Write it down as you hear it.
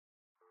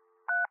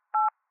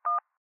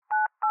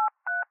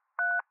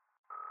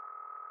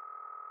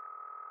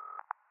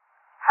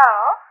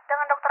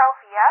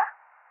Alfia?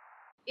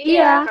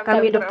 Iya,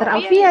 kami Dokter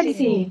Alfia di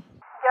sini.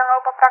 Jangan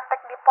lupa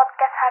praktek di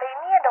podcast hari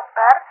ini ya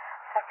dokter.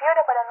 Safia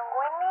udah pada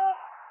nungguin nih.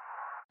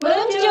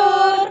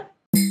 Meluncur!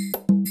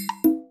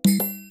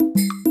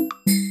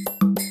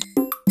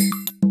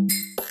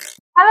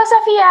 Halo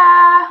Safia.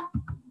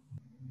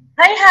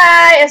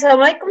 Hai,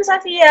 Assalamualaikum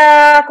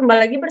Safia.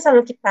 Kembali lagi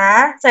bersama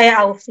kita,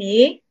 saya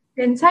Aufi.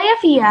 Dan saya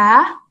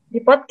Via.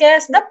 Di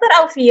podcast Dokter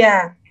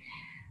Alfia.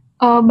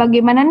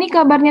 Bagaimana nih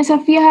kabarnya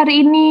Safia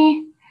hari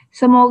ini?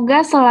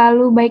 Semoga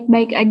selalu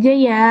baik-baik aja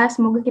ya.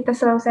 Semoga kita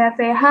selalu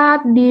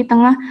sehat-sehat di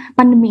tengah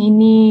pandemi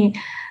ini.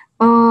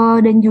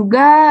 Dan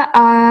juga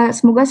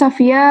semoga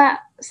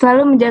Safia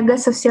selalu menjaga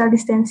social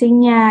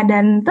distancing-nya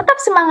dan tetap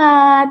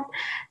semangat.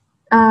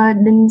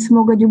 Dan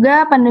semoga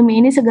juga pandemi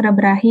ini segera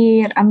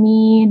berakhir.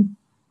 Amin.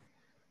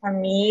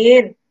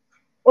 Amin.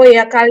 Oh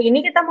ya, kali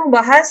ini kita mau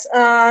bahas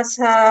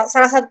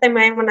salah satu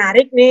tema yang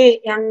menarik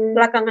nih, yang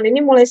belakangan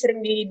ini mulai sering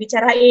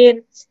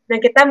dibicarain.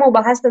 Nah, kita mau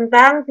bahas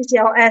tentang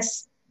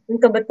PCOS. Dan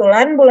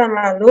kebetulan bulan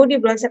lalu, di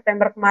bulan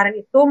September kemarin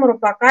itu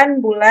merupakan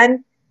bulan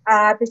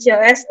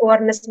PCOS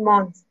Awareness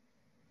Month.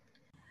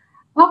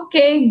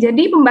 Oke,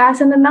 jadi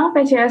pembahasan tentang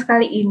PCOS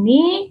kali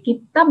ini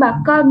kita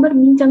bakal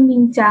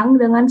berbincang-bincang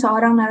dengan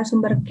seorang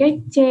narasumber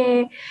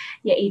kece,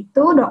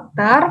 yaitu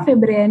Dr.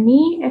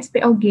 Febriani,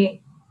 SPOG.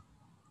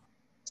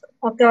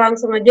 Oke,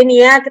 langsung aja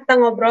nih ya,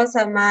 kita ngobrol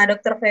sama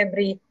Dr.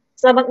 Febri.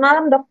 Selamat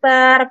malam,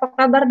 dokter. Apa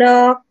kabar,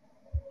 dok?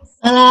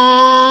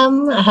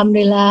 Malam,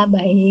 alhamdulillah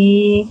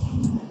baik.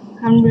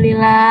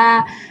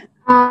 Alhamdulillah.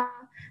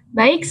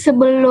 Baik,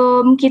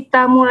 sebelum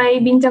kita mulai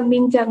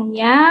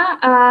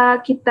bincang-bincangnya,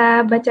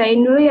 kita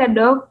bacain dulu ya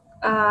dok,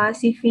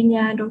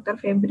 CV-nya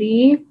Dr.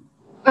 Febri.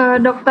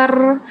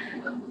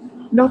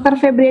 Dr.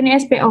 Febriani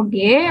SPOG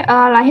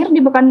lahir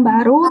di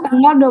Pekanbaru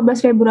tanggal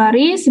 12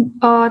 Februari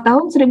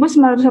tahun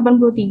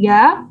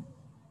 1983.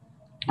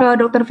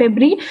 Dr.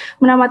 Febri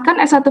menamatkan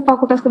S1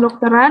 Fakultas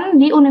Kedokteran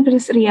di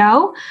Universitas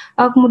Riau,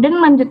 kemudian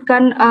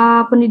melanjutkan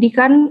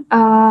pendidikan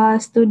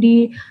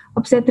studi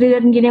obstetri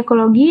dan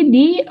ginekologi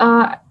di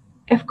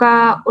FK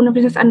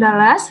Universitas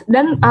Andalas,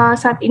 dan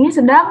saat ini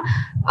sedang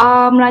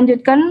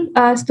melanjutkan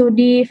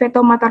studi feto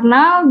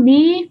maternal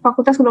di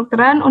Fakultas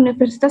Kedokteran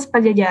Universitas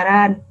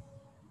Pajajaran.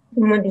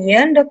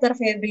 Kemudian Dr.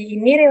 Febri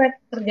ini riwayat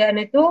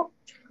pekerjaan itu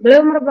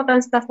beliau merupakan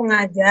staf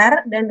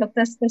pengajar dan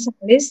dokter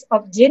spesialis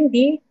Obgyn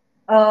di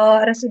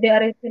RSUD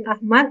Arifin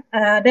Ahmad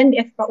dan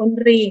di FK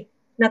Unri.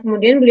 Nah,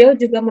 kemudian beliau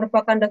juga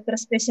merupakan dokter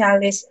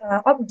spesialis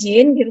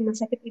Obgyn di Rumah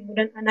Sakit Ibu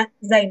dan Anak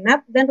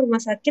Zainab dan Rumah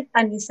Sakit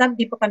Anisab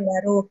di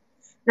Pekanbaru.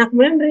 Nah,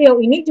 kemudian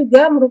beliau ini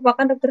juga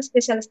merupakan dokter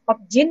spesialis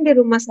Obgyn di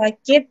Rumah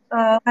Sakit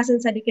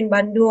Hasan Sadikin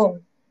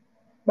Bandung.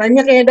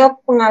 Banyak ya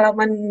dok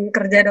pengalaman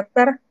kerja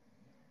dokter.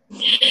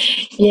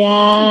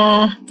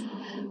 Ya,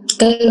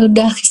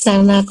 udah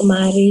kesana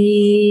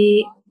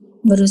kemari,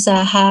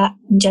 berusaha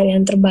mencari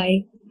yang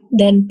terbaik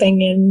dan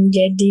pengen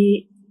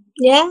jadi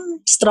ya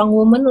strong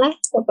woman lah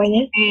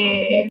pokoknya.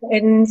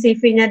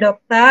 CV-nya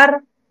dokter,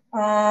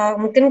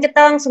 mungkin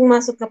kita langsung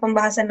masuk ke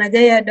pembahasan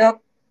aja ya dok.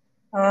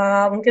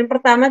 Mungkin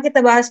pertama kita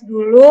bahas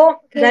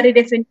dulu dari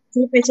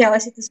definisi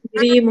PCOS itu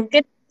sendiri.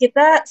 Mungkin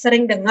kita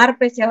sering dengar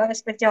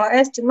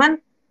PCOS, cuman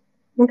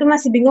mungkin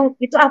masih bingung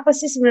itu apa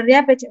sih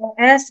sebenarnya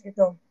PCOS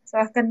gitu.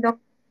 Silahkan dok.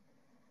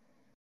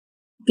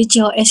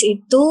 PCOS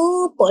itu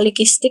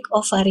Polycystic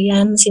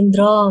Ovarian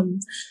Syndrome.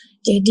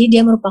 Jadi dia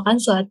merupakan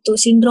suatu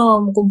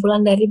sindrom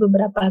kumpulan dari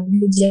beberapa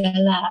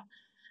gejala.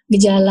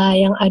 Gejala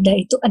yang ada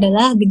itu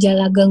adalah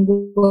gejala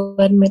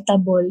gangguan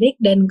metabolik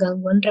dan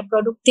gangguan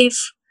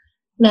reproduktif.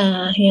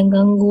 Nah, yang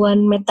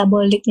gangguan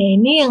metaboliknya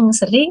ini yang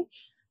sering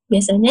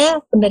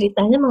biasanya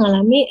penderitanya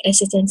mengalami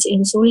resistensi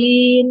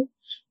insulin,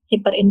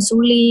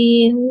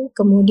 hiperinsulin,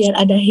 kemudian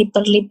ada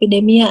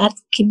hiperlipidemia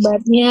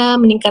akibatnya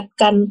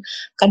meningkatkan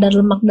kadar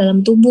lemak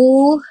dalam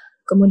tubuh,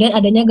 kemudian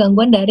adanya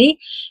gangguan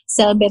dari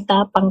sel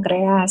beta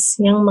pankreas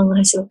yang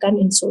menghasilkan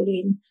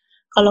insulin.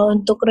 Kalau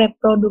untuk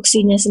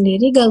reproduksinya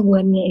sendiri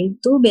gangguannya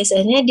itu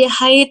biasanya dia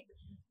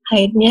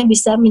haidnya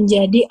bisa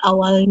menjadi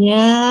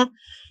awalnya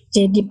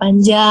jadi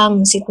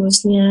panjang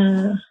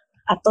siklusnya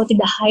atau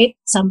tidak haid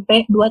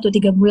sampai 2 atau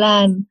 3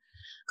 bulan.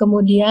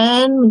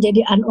 Kemudian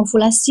menjadi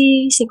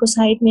anovulasi siklus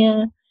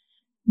haidnya.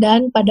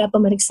 Dan pada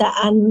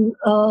pemeriksaan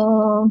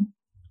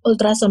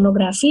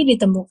ultrasonografi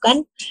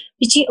ditemukan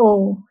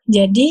PCO.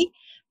 Jadi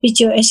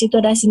PCOS itu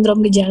adalah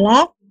sindrom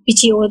gejala,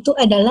 PCO itu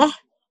adalah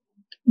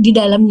di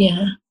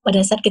dalamnya.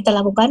 Pada saat kita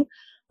lakukan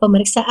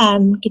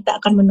pemeriksaan,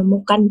 kita akan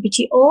menemukan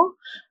PCO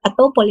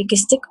atau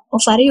polycystic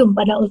ovarium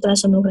pada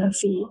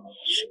ultrasonografi.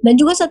 Dan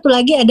juga satu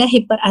lagi ada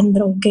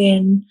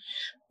hiperandrogen.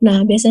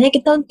 Nah, biasanya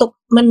kita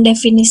untuk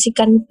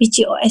mendefinisikan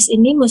PCOS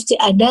ini mesti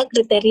ada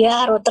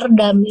kriteria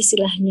Rotterdam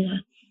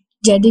istilahnya.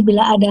 Jadi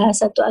bila ada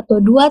 1 atau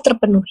 2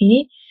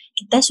 terpenuhi,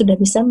 kita sudah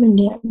bisa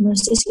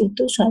mendiagnosis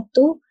itu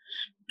suatu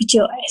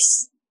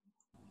PCOS.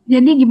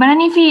 Jadi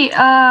gimana nih Vi?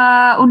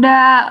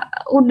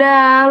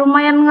 Udah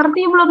lumayan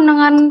ngerti belum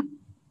dengan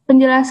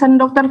penjelasan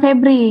Dr.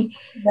 Febri?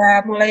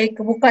 Udah mulai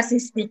kebuka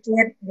sih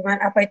sedikit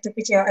gimana apa itu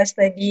PCOS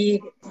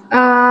tadi.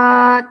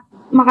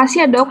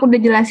 makasih ya dok udah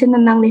jelasin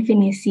tentang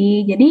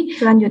definisi. Jadi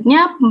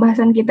selanjutnya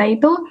pembahasan kita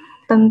itu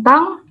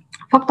tentang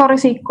faktor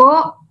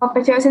risiko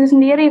PCOS itu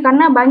sendiri,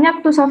 karena banyak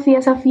tuh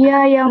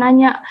Safia yang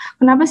nanya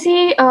kenapa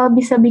sih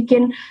bisa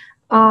bikin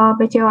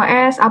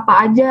PCOS,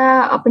 apa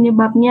aja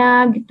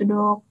penyebabnya gitu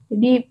dok.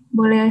 Jadi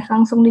boleh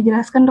langsung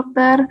dijelaskan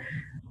dokter.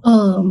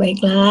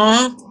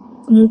 Baiklah.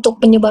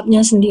 Untuk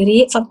penyebabnya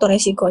sendiri, faktor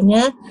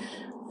risikonya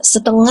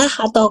setengah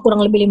atau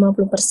kurang lebih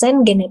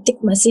 50%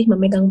 genetik masih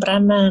memegang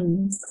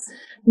peranan.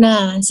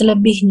 Nah,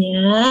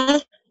 selebihnya,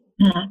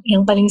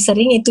 yang paling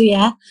sering itu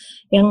ya,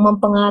 yang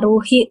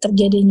mempengaruhi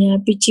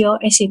terjadinya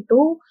PCOS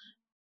itu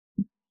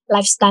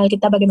lifestyle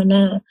kita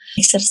bagaimana,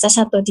 exercise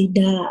atau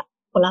tidak,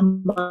 pola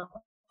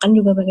makan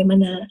juga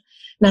bagaimana.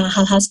 Nah,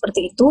 hal-hal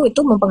seperti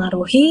itu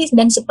mempengaruhi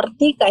dan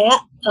seperti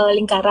kayak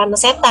lingkaran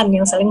setan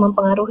yang saling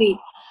mempengaruhi.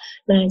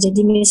 Nah,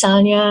 jadi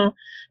misalnya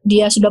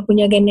dia sudah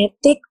punya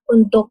genetik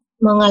untuk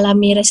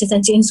mengalami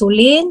resistensi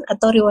insulin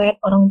atau riwayat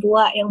orang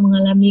tua yang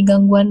mengalami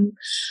gangguan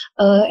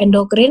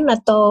endokrin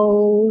atau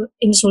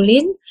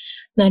insulin.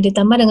 Nah,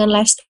 ditambah dengan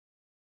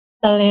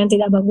lifestyle yang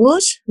tidak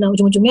bagus, nah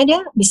ujung-ujungnya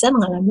dia bisa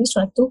mengalami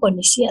suatu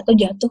kondisi atau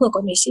jatuh ke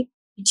kondisi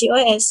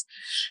PCOS.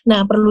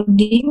 Nah, perlu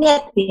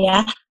diingat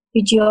ya,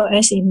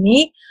 PCOS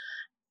ini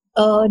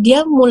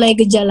dia mulai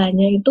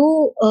gejalanya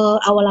itu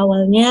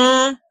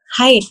awal-awalnya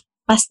haid,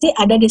 pasti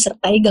ada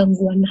disertai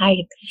gangguan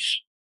haid.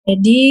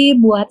 Jadi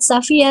buat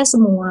Safia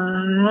semua,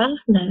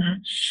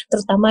 nah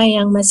terutama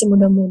yang masih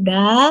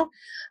muda-muda,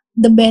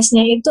 the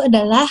best-nya itu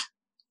adalah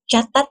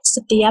catat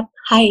setiap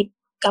haid,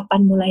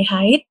 kapan mulai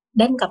haid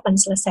dan kapan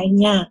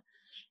selesainya.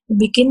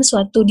 Bikin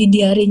suatu di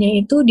diarinya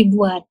itu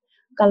dibuat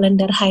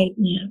kalender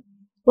haidnya.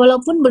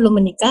 Walaupun belum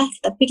menikah,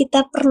 tapi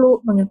kita perlu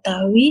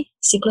mengetahui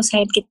siklus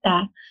haid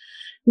kita.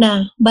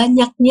 Nah,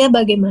 banyaknya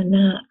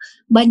bagaimana?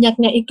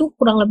 Banyaknya itu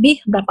kurang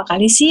lebih berapa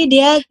kali sih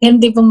dia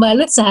ganti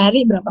pembalut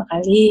sehari berapa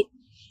kali?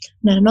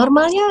 Nah,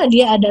 normalnya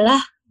dia adalah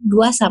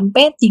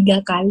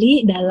 2-3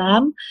 kali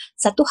dalam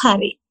satu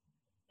hari.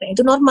 Nah,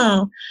 itu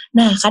normal.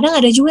 Nah, kadang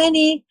ada juga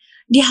nih,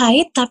 dia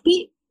haid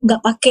tapi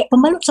nggak pakai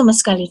pembalut sama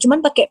sekali,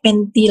 cuman pakai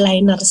panty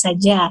liner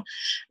saja.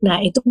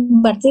 Nah, itu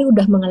berarti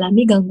udah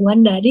mengalami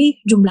gangguan dari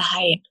jumlah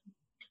haid.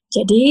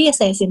 Jadi,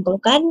 saya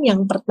simpulkan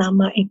yang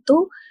pertama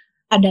itu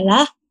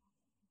adalah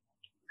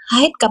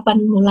haid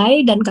kapan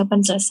mulai dan kapan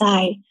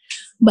selesai.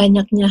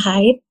 Banyaknya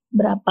haid,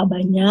 berapa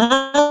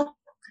banyak,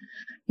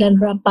 dan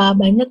berapa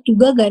banyak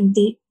juga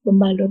ganti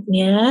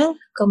pembalutnya.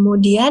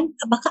 Kemudian,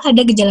 apakah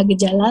ada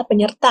gejala-gejala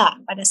penyerta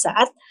pada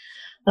saat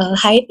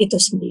haid itu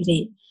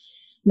sendiri.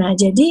 Nah,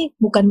 jadi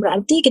bukan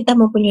berarti kita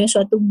mempunyai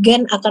suatu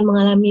gen akan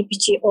mengalami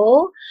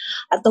PCO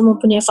atau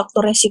mempunyai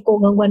faktor resiko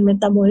gangguan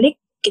metabolik,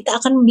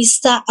 kita akan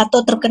bisa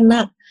atau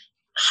terkena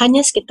hanya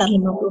sekitar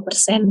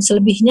 50%.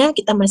 Selebihnya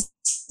kita masih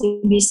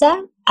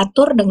bisa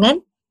atur dengan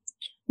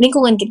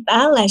lingkungan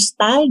kita,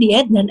 lifestyle,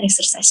 diet, dan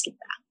exercise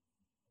kita.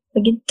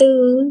 Begitu.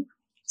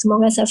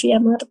 Semoga Safia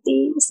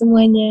mengerti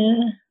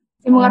semuanya.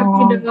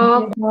 Mengerti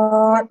dok.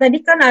 Tadi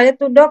kan ada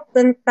tuh dok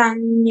tentang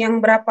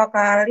yang berapa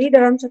kali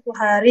dalam satu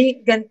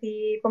hari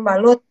ganti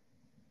pembalut.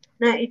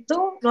 Nah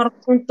itu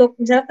untuk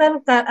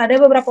misalkan ada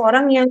beberapa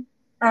orang yang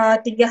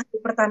 3 hari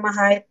pertama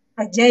haid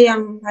aja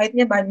yang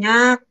haidnya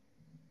banyak,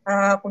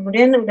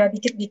 kemudian udah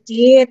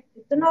dikit-dikit.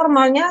 Itu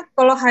normalnya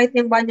kalau haid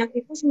yang banyak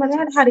itu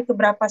sebenarnya hari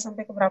keberapa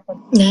sampai keberapa?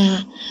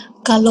 Nah,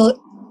 kalau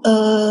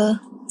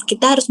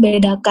kita harus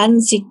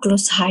bedakan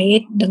siklus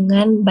haid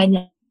dengan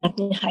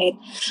banyaknya haid.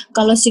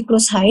 Kalau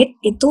siklus haid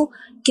itu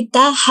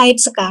kita haid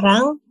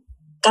sekarang,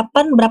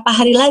 kapan berapa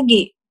hari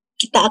lagi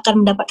kita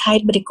akan mendapat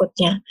haid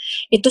berikutnya.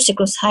 Itu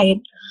siklus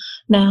haid.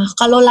 Nah,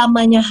 kalau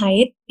lamanya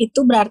haid itu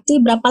berarti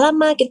berapa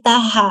lama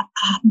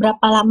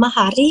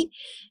hari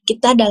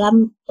kita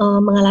dalam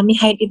mengalami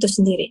haid itu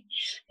sendiri.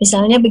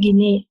 Misalnya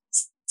begini,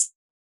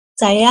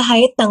 saya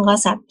haid tanggal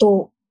 1,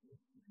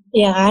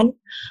 ya kan?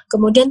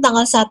 Kemudian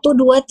tanggal 1,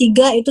 2,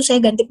 3 itu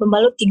saya ganti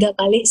pembalut 3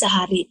 kali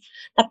sehari.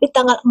 Tapi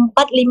tanggal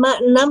 4,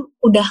 5,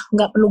 6 udah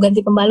nggak perlu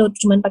ganti pembalut,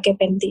 cuman pakai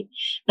panty.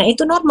 Nah,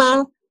 itu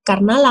normal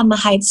karena lama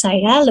haid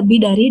saya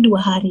lebih dari 2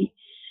 hari.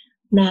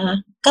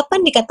 Nah,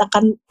 kapan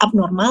dikatakan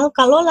abnormal?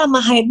 Kalau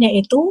lama haidnya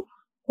itu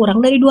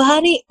kurang dari 2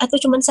 hari atau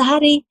cuman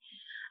sehari.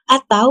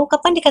 Atau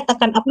kapan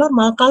dikatakan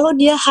abnormal? Kalau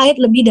dia haid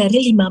lebih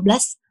dari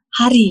 15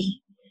 hari.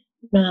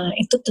 Nah,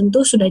 itu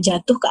tentu sudah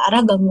jatuh ke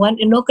arah gangguan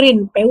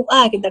endokrin,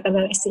 PUA kita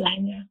kenal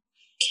istilahnya.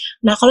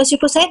 Nah, kalau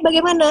siklus haid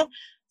bagaimana?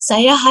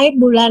 Saya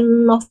haid bulan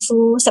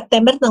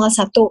September tanggal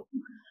 1.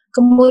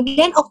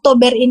 Kemudian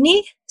Oktober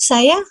ini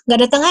saya nggak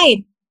datang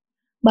haid.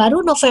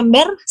 Baru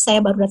November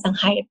saya baru datang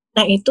haid.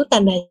 Nah, itu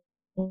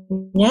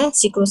tandanya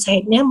siklus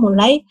haidnya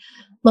mulai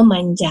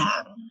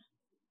memanjang.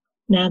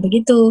 Nah,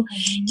 begitu.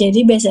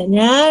 Jadi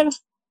biasanya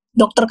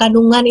dokter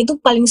kandungan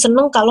itu paling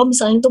seneng kalau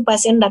misalnya tuh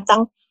pasien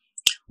datang,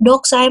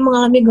 dok saya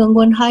mengalami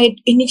gangguan haid,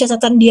 ini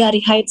catatan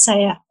diari haid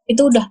saya.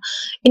 Itu udah,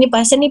 ini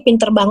pasien nih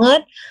pinter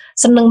banget,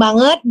 seneng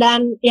banget,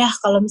 dan ya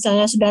kalau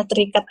misalnya sudah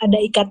terikat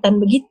ada ikatan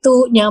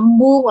begitu,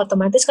 nyambung,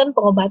 otomatis kan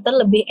pengobatan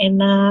lebih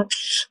enak.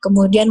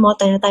 Kemudian mau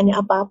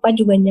tanya-tanya apa-apa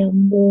juga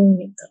nyambung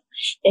gitu.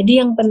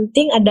 Jadi yang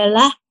penting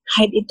adalah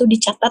haid itu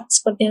dicatat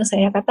seperti yang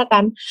saya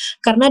katakan.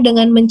 Karena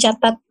dengan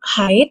mencatat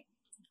haid,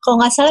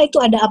 kalau nggak salah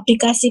itu ada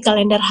aplikasi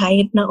kalender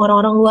haid. Nah,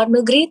 orang-orang luar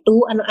negeri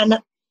itu,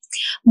 anak-anak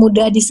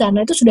muda di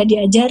sana itu sudah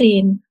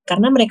diajarin.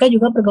 Karena mereka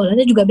juga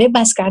pergaulannya juga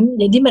bebas kan.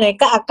 Jadi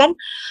mereka akan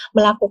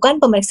melakukan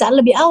pemeriksaan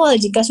lebih awal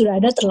jika sudah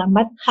ada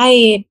terlambat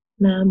haid.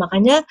 Nah,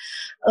 makanya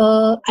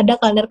ada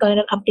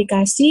kalender-kalender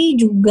aplikasi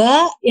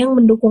juga yang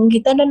mendukung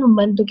kita dan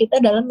membantu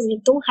kita dalam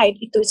menghitung haid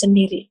itu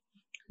sendiri.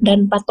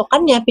 Dan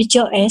patokannya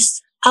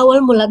PCOS,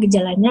 awal mula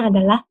gejalanya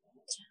adalah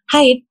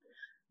haid.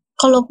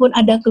 Kalaupun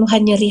ada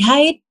keluhan nyeri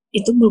haid,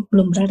 itu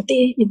belum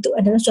berarti itu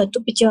adalah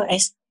suatu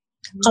PCOS.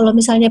 Kalau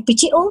misalnya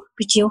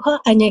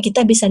PCOH hanya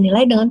kita bisa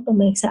nilai dengan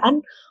pemeriksaan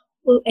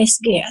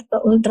USG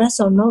atau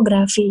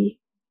ultrasonografi.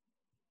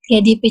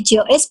 Jadi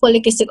PCOS,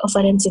 Polycystic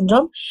Ovarian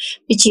Syndrome,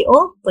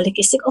 PCO,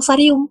 Polycystic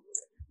Ovarium.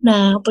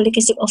 Nah,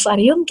 Polycystic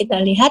Ovarium kita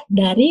lihat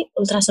dari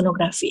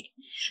ultrasonografi.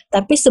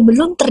 Tapi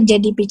sebelum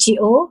terjadi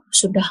PCO,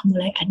 sudah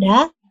mulai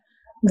ada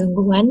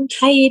gangguan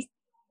haid.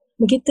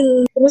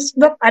 Begitu. Terus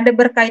dok, ada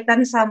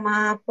berkaitan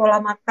sama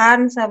pola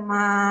makan,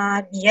 sama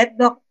diet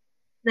dok.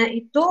 Nah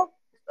itu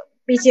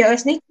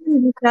PCOS ini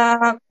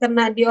bisa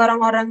kena di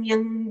orang-orang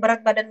yang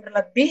berat badan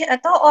berlebih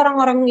atau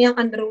orang-orang yang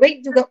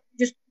underweight juga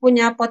justru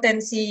punya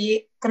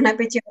potensi kena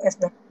PCOS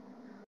dok?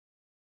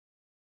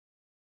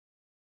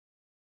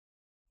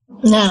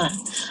 Nah,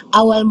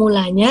 awal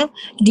mulanya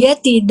dia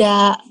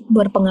tidak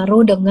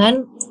berpengaruh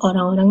dengan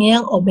orang-orang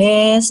yang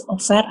obes,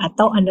 over,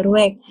 atau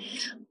underweight.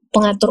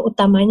 Pengatur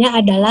utamanya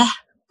adalah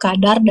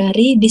kadar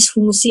dari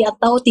disfungsi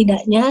atau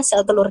tidaknya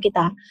sel telur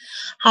kita.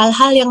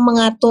 Hal-hal yang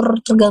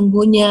mengatur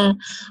terganggunya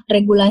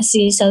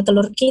regulasi sel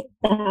telur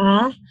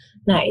kita,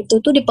 nah itu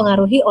tuh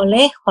dipengaruhi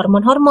oleh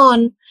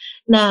hormon-hormon.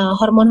 Nah,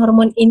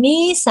 hormon-hormon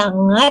ini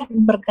sangat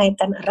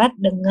berkaitan erat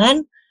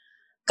dengan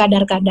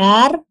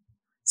kadar-kadar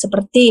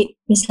seperti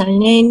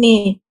misalnya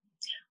ini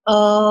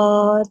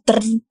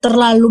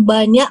terlalu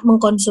banyak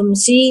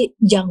mengkonsumsi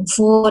junk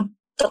food,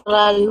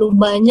 terlalu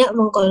banyak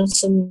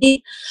mengkonsumsi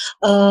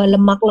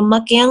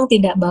lemak-lemak yang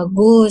tidak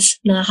bagus.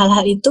 Nah,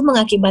 hal-hal itu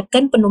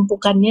mengakibatkan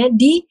penumpukannya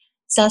di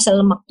sel-sel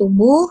lemak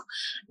tubuh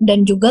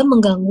dan juga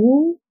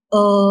mengganggu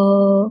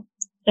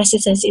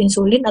resistensi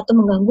insulin atau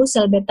mengganggu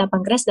sel beta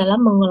pankreas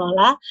dalam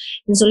mengelola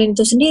insulin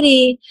itu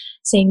sendiri.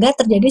 Sehingga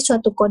terjadi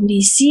suatu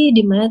kondisi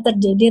di mana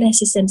terjadi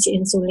resistensi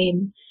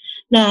insulin.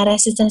 Nah,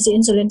 resistensi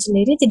insulin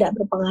sendiri tidak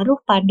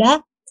berpengaruh pada,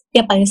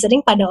 ya paling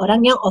sering pada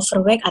orang yang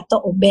overweight atau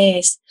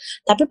obes.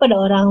 Tapi pada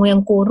orang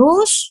yang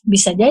kurus,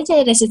 bisa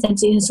saja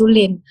resistensi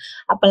insulin.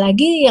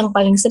 Apalagi yang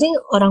paling sering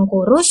orang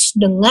kurus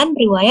dengan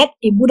riwayat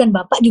ibu dan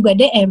bapak juga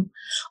DM.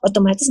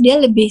 Otomatis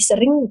dia lebih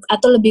sering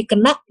atau lebih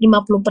kena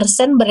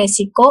 50%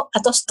 beresiko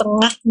atau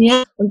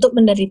setengahnya untuk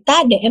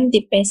menderita DM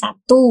tipe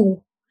 1.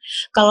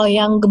 Kalau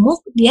yang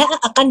gemuk, dia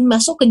akan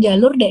masuk ke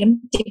jalur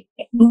DM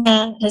tipe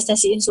 2,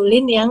 resistensi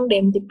insulin yang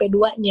DM tipe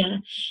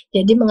 2-nya.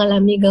 Jadi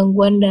mengalami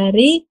gangguan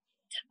dari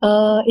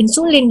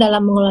insulin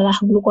dalam mengolah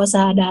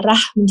glukosa darah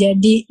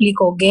menjadi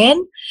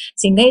glikogen,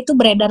 sehingga itu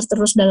beredar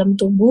terus dalam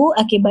tubuh,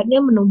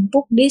 akibatnya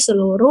menumpuk di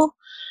seluruh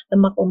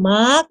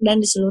lemak-lemak dan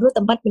di seluruh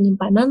tempat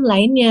penyimpanan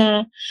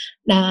lainnya.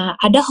 Nah,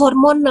 ada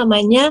hormon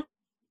namanya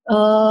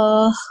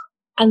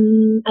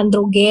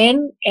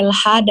androgen,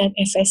 LH, dan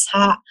FSH.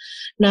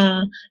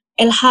 Nah,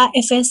 LH,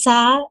 FSH,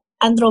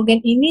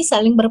 androgen ini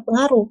saling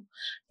berpengaruh.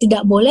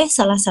 Tidak boleh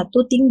salah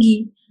satu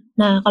tinggi.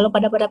 Nah, kalau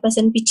pada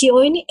pasien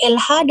PCO ini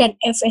LH dan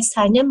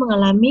FSH-nya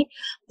mengalami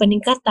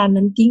peningkatan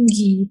dan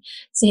tinggi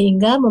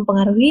sehingga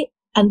mempengaruhi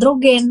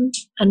androgen.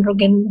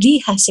 Androgen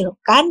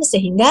dihasilkan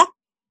sehingga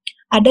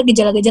ada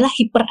gejala-gejala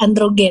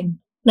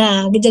hiperandrogen.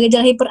 Nah,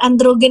 gejala-gejala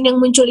hiperandrogen yang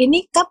muncul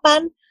ini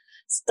kapan?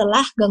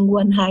 Setelah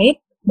gangguan haid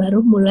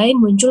baru mulai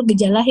muncul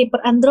gejala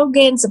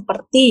hiperandrogen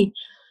seperti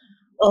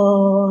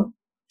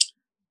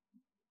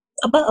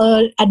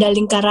ada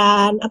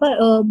lingkaran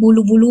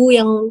bulu-bulu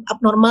yang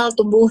abnormal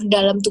tumbuh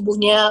dalam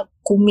tubuhnya,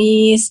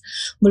 kumis,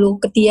 bulu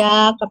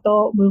ketiak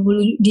atau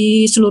bulu-bulu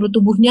di seluruh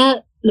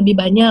tubuhnya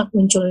lebih banyak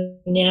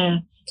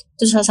munculnya.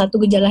 Itu salah satu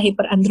gejala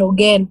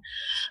hiperandrogen.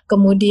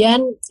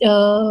 Kemudian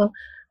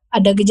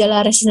ada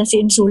gejala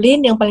resistensi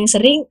insulin yang paling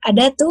sering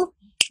ada tuh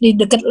di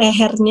dekat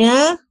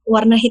lehernya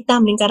warna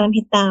hitam, lingkaran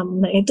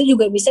hitam. Nah, itu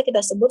juga bisa kita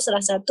sebut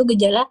salah satu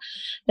gejala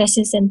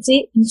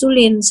resistensi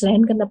insulin selain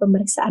kena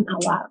pemeriksaan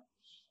awal.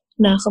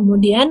 Nah,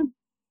 kemudian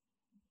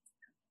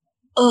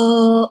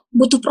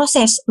butuh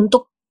proses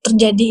untuk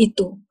terjadi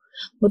itu,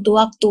 butuh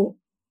waktu.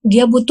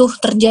 Dia butuh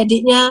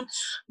terjadinya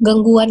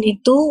gangguan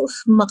itu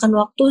memakan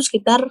waktu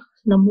sekitar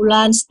 6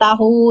 bulan,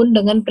 setahun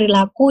dengan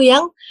perilaku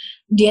yang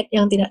diet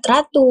yang tidak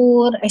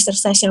teratur,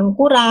 exercise yang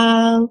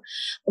kurang,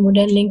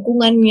 kemudian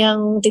lingkungan yang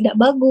tidak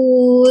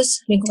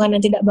bagus. Lingkungan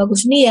yang tidak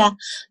bagus ini ya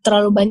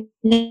terlalu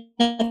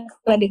banyak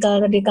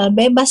radikal-radikal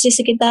bebas di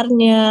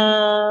sekitarnya,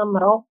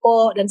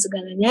 merokok dan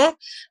segalanya.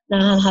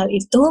 Nah, hal-hal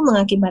itu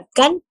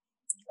mengakibatkan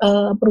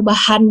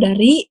perubahan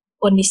dari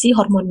kondisi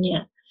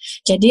hormonnya.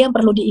 Jadi yang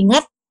perlu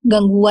diingat,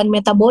 gangguan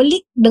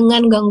metabolik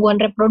dengan gangguan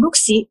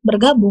reproduksi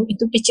bergabung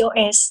itu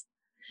PCOS.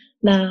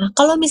 Nah,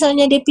 kalau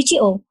misalnya dia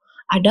PCO,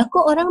 Ada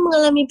kok orang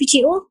mengalami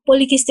PCO,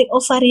 polycystic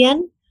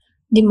ovarian,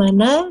 di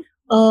mana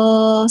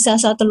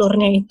sel-sel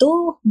telurnya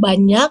itu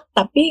banyak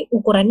tapi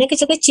ukurannya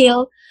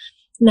kecil-kecil.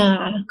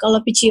 Nah,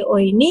 kalau PCO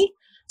ini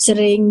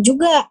sering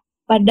juga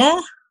pada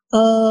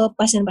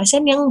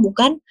pasien-pasien yang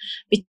bukan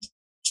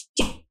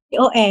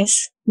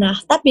PCOS. Nah,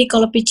 tapi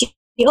kalau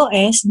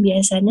PCOS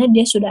biasanya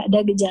dia sudah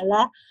ada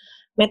gejala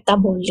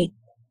metabolik.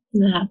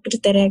 Nah,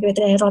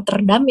 kriteria-kriteria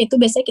Rotterdam itu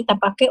biasanya kita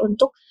pakai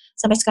untuk,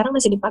 sampai sekarang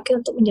masih dipakai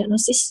untuk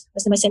mendiagnosis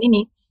pasien-pasien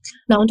ini.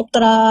 Nah, untuk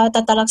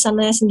tata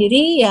laksananya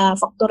sendiri, ya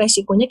faktor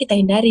resikonya kita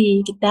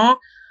hindari, kita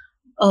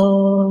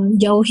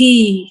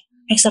jauhi.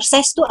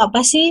 Exercise itu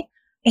apa sih?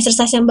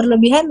 Exercise yang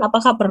berlebihan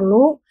apakah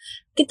perlu?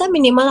 Kita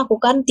minimal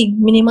lakukan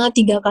minimal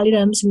 3 kali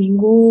dalam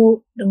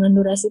seminggu dengan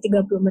durasi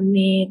 30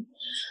 menit.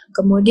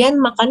 Kemudian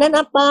makanan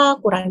apa?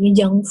 Kurangi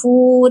junk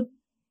food,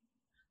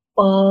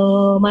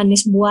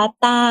 manis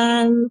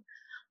buatan.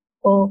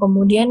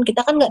 Kemudian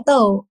kita kan nggak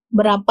tahu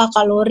berapa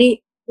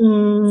kalori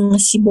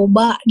si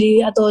boba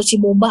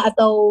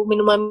atau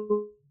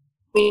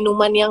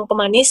minuman yang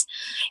pemanis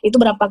itu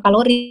berapa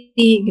kalori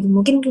gitu.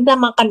 Mungkin kita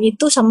makan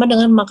itu sama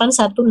dengan makan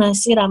satu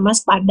nasi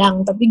rames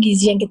Padang, tapi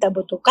gizi yang kita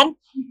butuhkan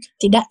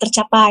tidak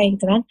tercapai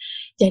gitu kan.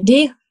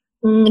 Jadi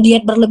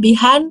diet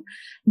berlebihan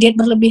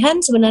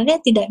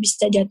sebenarnya tidak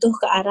bisa jatuh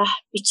ke arah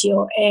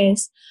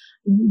PCOS.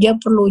 Dia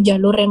perlu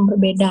jalur yang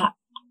berbeda.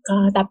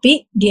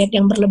 Tapi diet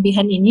yang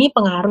berlebihan ini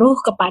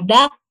pengaruh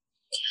kepada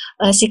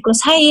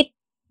siklus haid.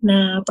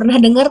 Nah, pernah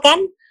dengar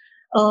kan?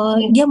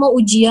 Dia mau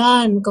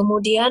ujian,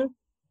 kemudian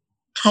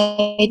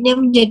haidnya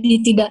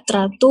menjadi tidak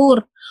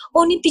teratur.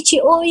 Oh, ini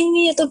PCO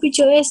ini atau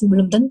PCOS?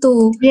 Belum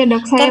tentu. Iya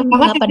dok, saya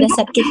karena pada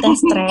saat kita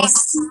stres,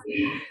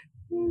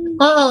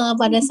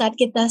 pada saat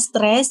kita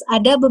stres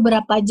ada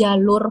beberapa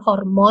jalur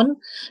hormon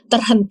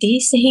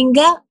terhenti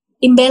sehingga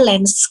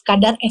imbalance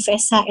kadar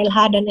FSH, LH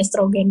dan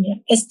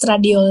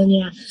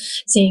estradiolnya,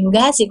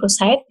 sehingga siklus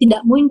haid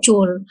tidak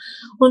muncul.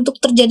 Untuk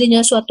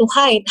terjadinya suatu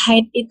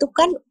haid itu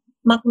kan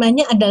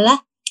maknanya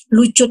adalah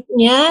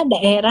lucutnya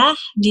daerah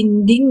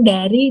dinding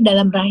dari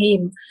dalam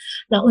rahim.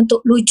 Nah,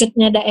 untuk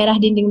lucutnya daerah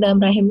dinding dalam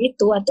rahim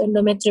itu atau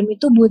endometrium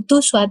itu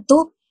butuh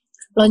suatu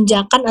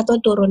lonjakan atau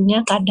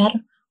turunnya kadar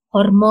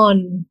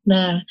hormon.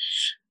 Nah,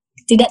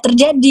 tidak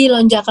terjadi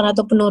lonjakan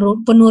atau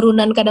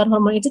penurunan kadar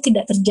hormon itu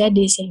tidak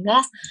terjadi, sehingga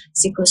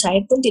siklus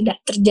haid pun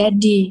tidak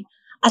terjadi.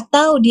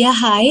 Atau dia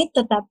haid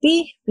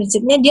tetapi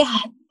prinsipnya dia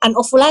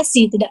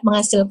anovulasi, tidak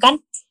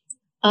menghasilkan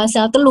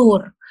sel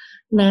telur.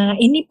 Nah,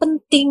 ini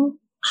penting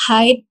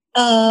haid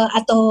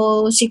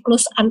atau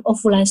siklus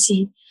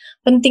anovulasi.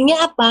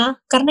 Pentingnya apa?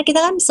 Karena kita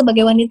kan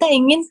sebagai wanita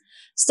ingin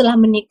setelah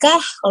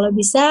menikah kalau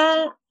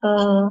bisa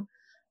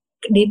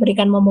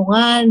diberikan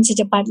momongan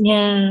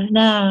secepatnya.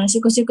 Nah,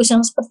 siklus-siklus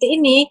yang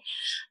seperti ini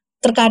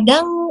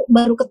terkadang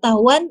baru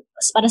ketahuan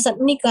pada saat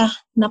menikah.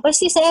 Kenapa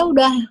sih saya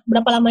udah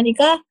berapa lama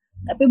nikah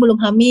tapi belum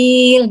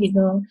hamil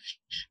gitu.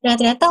 Nah,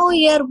 ternyata oh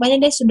iya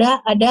rupanya dia sudah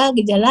ada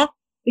gejala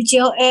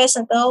PCOS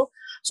atau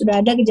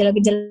sudah ada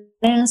gejala-gejala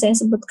yang saya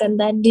sebutkan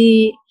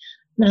tadi.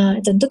 Nah,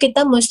 tentu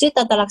kita mesti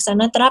tata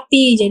laksana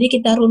terapi. Jadi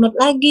kita runut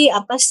lagi,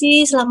 apa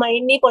sih selama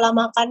ini pola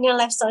makannya,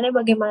 lifestyle-nya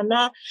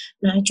bagaimana.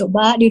 Nah,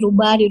 coba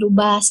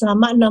dirubah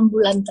selama 6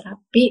 bulan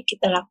terapi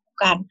kita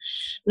lakukan.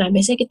 Nah,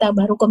 biasanya kita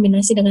baru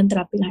kombinasi dengan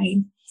terapi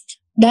lain.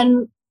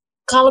 Dan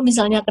kalau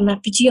misalnya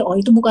kena PCO,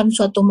 itu bukan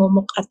suatu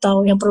momok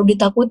atau yang perlu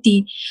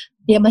ditakuti.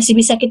 Ya masih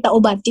bisa kita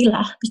obati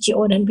lah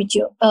PCO dan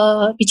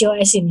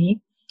PCOS ini.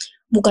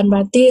 Bukan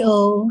berarti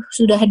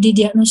sudah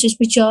didiagnosis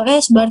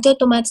PCOS berarti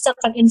otomatis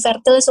akan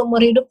infertil seumur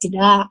hidup.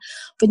 Tidak.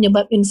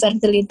 Penyebab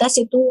infertilitas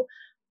itu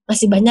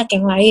masih banyak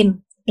yang lain.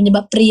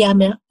 Penyebab pria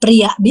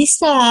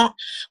bisa,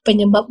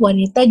 penyebab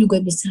wanita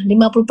juga bisa.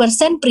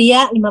 50%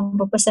 pria,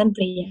 50%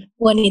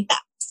 wanita.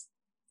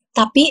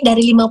 Tapi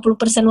dari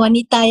 50%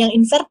 wanita yang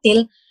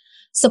infertil,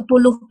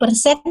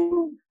 10%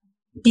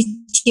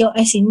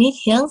 PCOS ini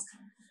yang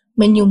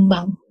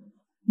menyumbang.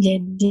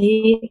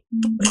 Jadi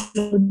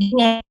perlu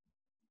diingat.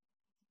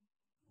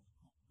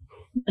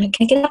 Nah,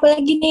 kira-kira apa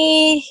lagi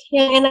nih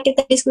yang enak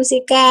kita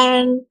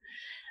diskusikan?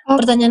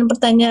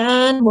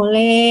 Pertanyaan-pertanyaan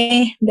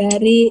boleh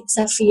dari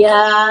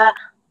Safia.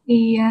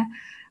 Iya.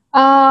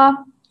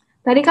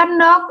 Tadi kan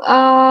dok,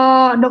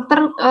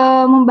 dokter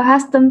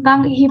membahas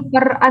tentang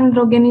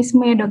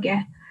hiperandrogenisme ya dok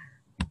ya.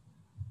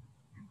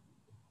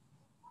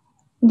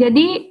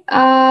 Jadi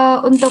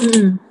untuk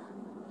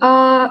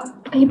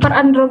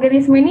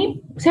hiperandrogenisme ini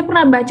saya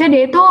pernah baca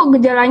dia itu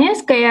gejalanya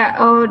kayak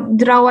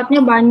jerawatnya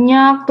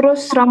banyak,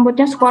 terus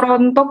rambutnya suka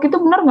rontok, itu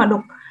benar nggak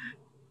dok?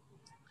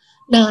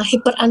 Nah,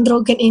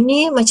 hiperandrogen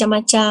ini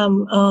macam-macam.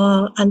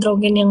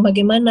 Androgen yang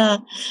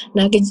bagaimana?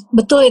 Nah,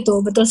 betul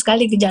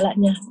sekali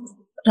gejalanya.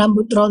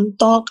 Rambut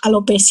rontok,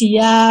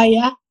 alopecia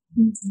ya.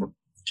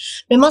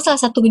 Memang salah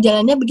satu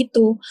gejalanya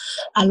begitu.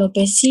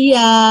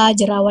 Alopecia,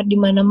 jerawat di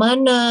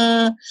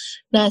mana-mana.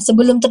 Nah,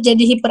 sebelum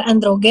terjadi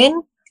hiperandrogen,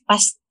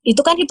 itu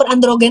kan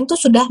hiperandrogen tuh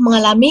sudah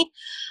mengalami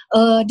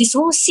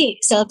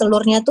disfungsi, sel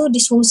telurnya tuh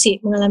disfungsi,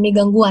 mengalami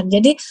gangguan.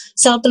 Jadi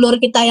sel telur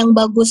kita yang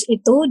bagus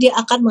itu dia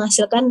akan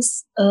menghasilkan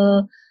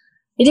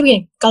Jadi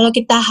begini, kalau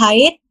kita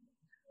haid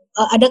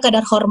ada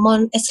kadar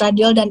hormon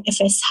estradiol dan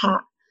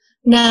FSH.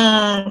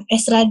 Nah,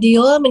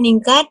 estradiol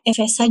meningkat,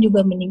 FSH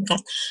juga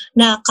meningkat.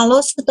 Nah, kalau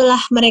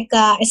setelah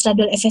mereka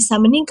estradiol FSH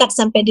meningkat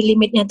sampai di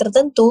limitnya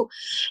tertentu,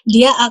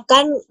 dia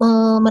akan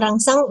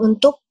merangsang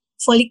untuk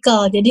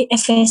folikel. Jadi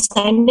FSH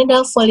ini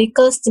adalah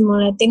follicle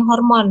stimulating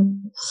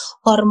hormone.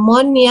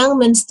 Hormon yang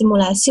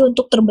menstimulasi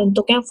untuk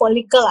terbentuknya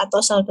folikel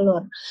atau sel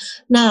telur.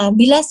 Nah,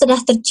 bila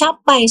sudah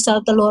tercapai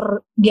sel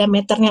telur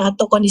diameternya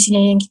atau kondisinya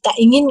yang kita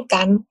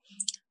inginkan,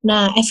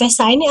 nah,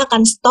 FSH ini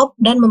akan stop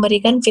dan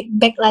memberikan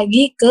feedback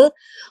lagi ke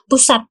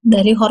pusat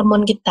dari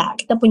hormon kita.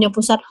 Kita punya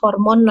pusat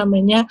hormon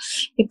namanya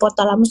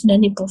hipotalamus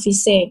dan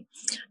hipofise.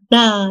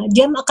 Nah,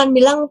 dia akan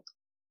bilang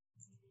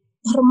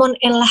hormon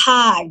LH.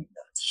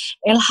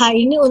 LH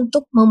ini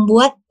untuk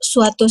membuat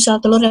suatu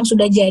sel telur yang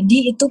sudah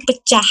jadi itu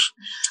pecah,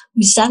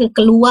 bisa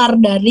keluar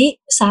dari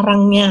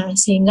sarangnya,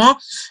 sehingga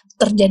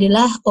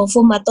terjadilah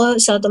ovum atau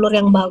sel telur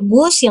yang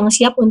bagus yang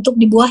siap untuk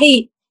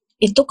dibuahi.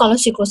 Itu kalau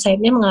siklus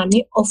haidnya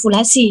mengalami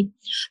ovulasi.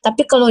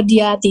 Tapi kalau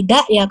dia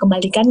tidak, ya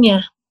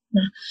kebalikannya.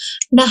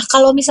 Nah,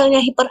 kalau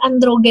misalnya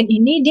hiperandrogen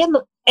ini, dia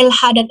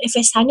LH dan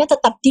FSH-nya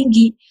tetap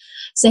tinggi,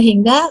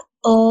 sehingga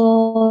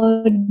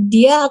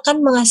dia akan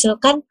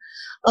menghasilkan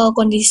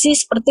kondisi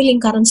seperti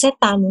lingkaran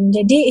setan.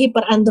 Jadi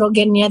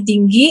hiperandrogennya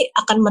tinggi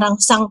akan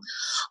merangsang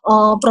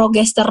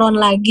progesteron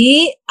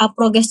lagi.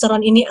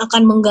 Progesteron ini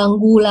akan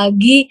mengganggu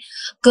lagi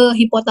ke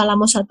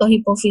hipotalamus atau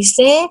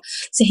hipofise,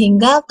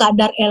 sehingga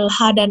kadar LH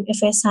dan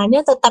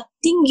FSH-nya tetap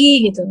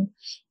tinggi gitu.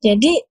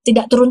 Jadi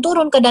tidak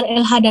turun-turun kadar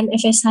LH dan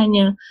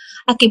FSH-nya.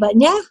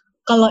 Akibatnya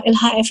kalau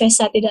LH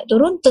FSH tidak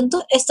turun, tentu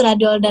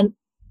estradiol dan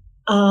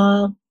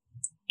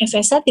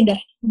FSH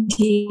tidak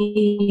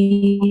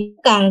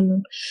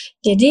dikan.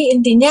 Jadi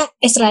intinya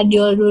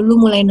estradiol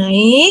dulu mulai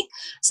naik,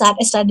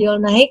 saat estradiol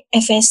naik,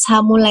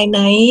 FSH mulai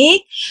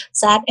naik,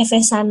 saat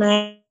FSH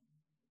naik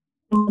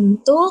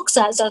terbentuk,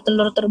 saat sel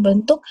telur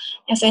terbentuk,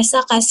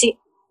 FSH kasih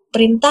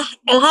perintah,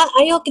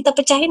 LH ayo kita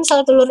pecahin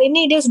sel telur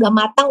ini, dia sudah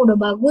matang, udah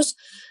bagus,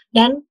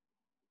 dan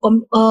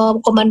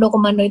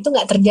komando-komando itu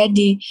nggak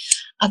terjadi.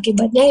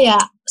 Akibatnya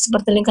ya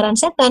seperti lingkaran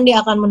setan,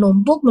 dia akan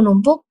menumpuk,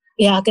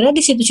 ya akhirnya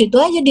di situ-situ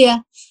aja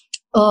dia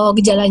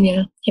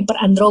gejalanya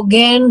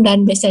hiperandrogen,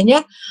 dan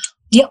biasanya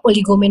dia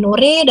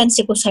oligomenore dan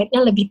siklus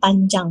haidnya lebih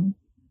panjang.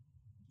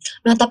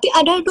 Nah, tapi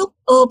ada dok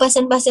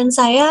pasien-pasien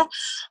saya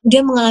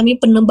dia mengalami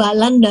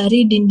penebalan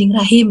dari dinding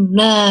rahim.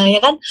 Nah, ya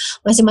kan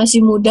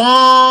masih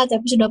muda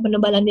tapi sudah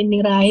penebalan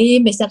dinding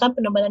rahim. Biasanya kan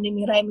penebalan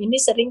dinding rahim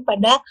ini sering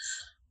pada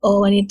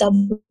wanita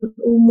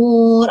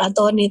berumur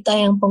atau wanita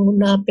yang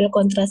pengguna pil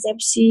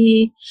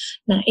kontrasepsi.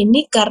 Nah,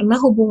 ini karena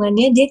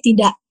hubungannya dia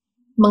tidak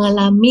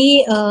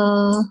mengalami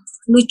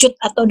lucut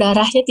atau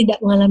darahnya tidak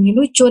mengalami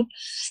lucut,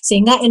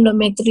 sehingga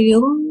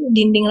endometrium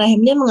dinding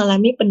rahimnya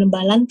mengalami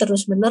penebalan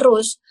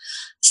terus-menerus,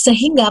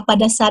 sehingga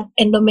pada saat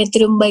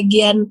endometrium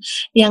bagian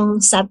yang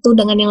satu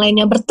dengan yang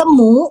lainnya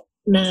bertemu,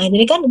 nah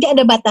jadi kan dia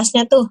ada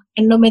batasnya tuh,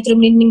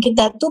 endometrium dinding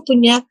kita tuh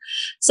punya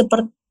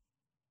seperti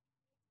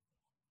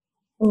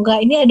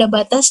ini ada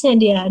batasnya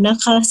dia. Nah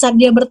kalau saat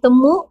dia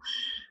bertemu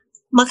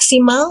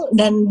maksimal,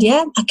 dan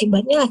dia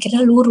akibatnya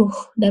akhirnya luruh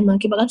dan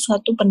mengakibatkan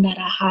suatu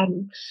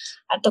pendarahan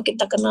atau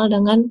kita kenal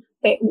dengan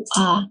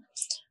PUA.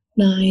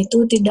 Nah,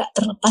 itu tidak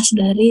terlepas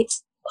dari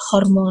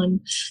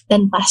hormon,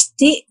 dan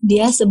pasti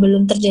dia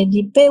sebelum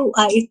terjadi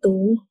PUA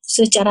itu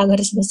secara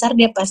garis besar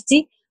dia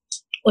pasti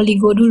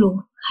oligo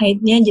dulu,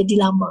 haidnya jadi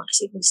lama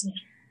siklusnya.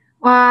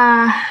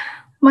 Wah,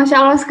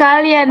 Masya Allah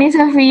sekali ya nih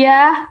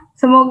Safia.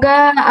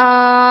 Semoga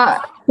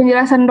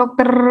penjelasan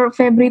Dokter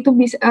Febri itu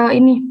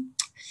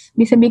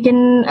bisa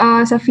bikin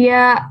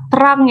Safia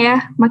terang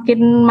ya,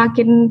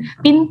 makin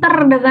pinter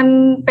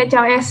dengan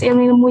PCOS yang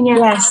ilmunya.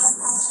 Yes.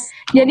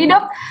 Jadi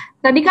dok,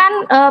 tadi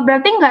kan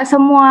berarti nggak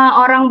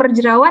semua orang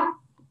berjerawat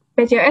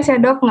PCOS ya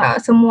dok,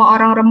 nggak semua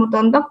orang rambut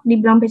rontok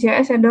dibilang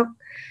PCOS ya dok.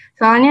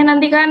 Soalnya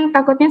nanti kan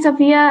takutnya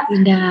Safia,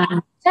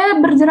 saya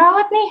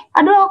berjerawat nih,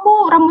 aduh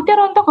aku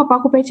rambutnya rontok, apa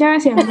aku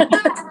PCOS ya?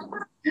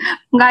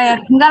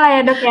 Enggak lah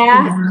ya dok ya.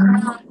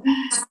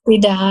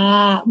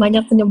 Tidak,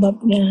 banyak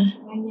penyebabnya.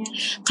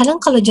 Kadang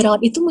kalau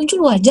jerawat itu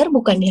muncul wajar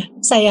bukan ya?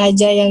 Saya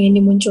aja yang ini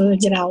muncul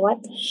jerawat.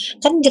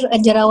 Kan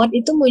jerawat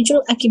itu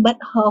muncul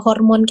akibat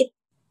hormon kita.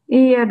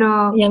 Iya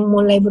dok. Yang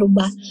mulai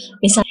berubah.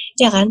 Misalnya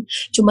ya kan,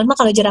 cuman mah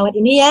kalau jerawat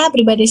ini ya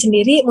pribadi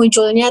sendiri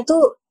munculnya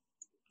tuh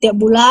tiap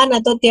bulan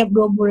atau tiap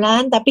 2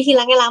 bulan, tapi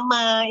hilangnya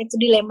lama. Itu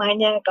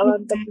dilemanya kalau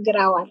untuk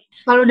jerawat.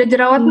 Kalau udah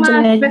jerawat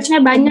mah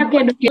stresnya banyak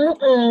ya dok.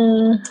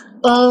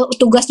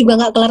 Tugas juga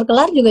nggak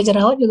kelar-kelar juga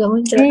jerawat juga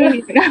muncul.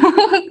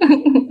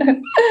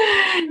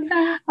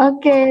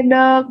 Oke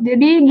dok,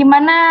 jadi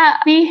gimana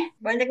Pi?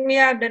 Banyak nih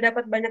ya, udah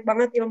dapat banyak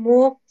banget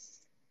ilmu.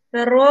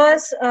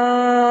 Terus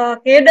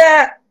kayaknya udah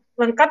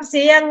lengkap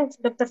sih yang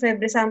Dr.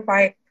 Febri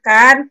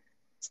sampaikan.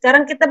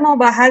 Sekarang kita mau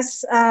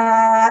bahas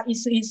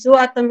isu-isu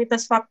atau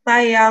mitos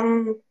fakta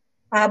yang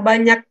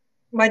banyak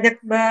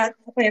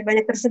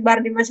tersebar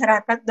di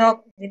masyarakat,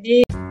 Dok.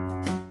 Jadi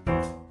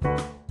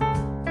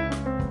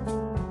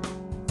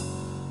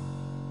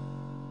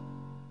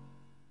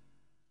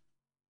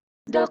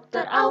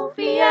Dokter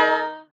Aufia.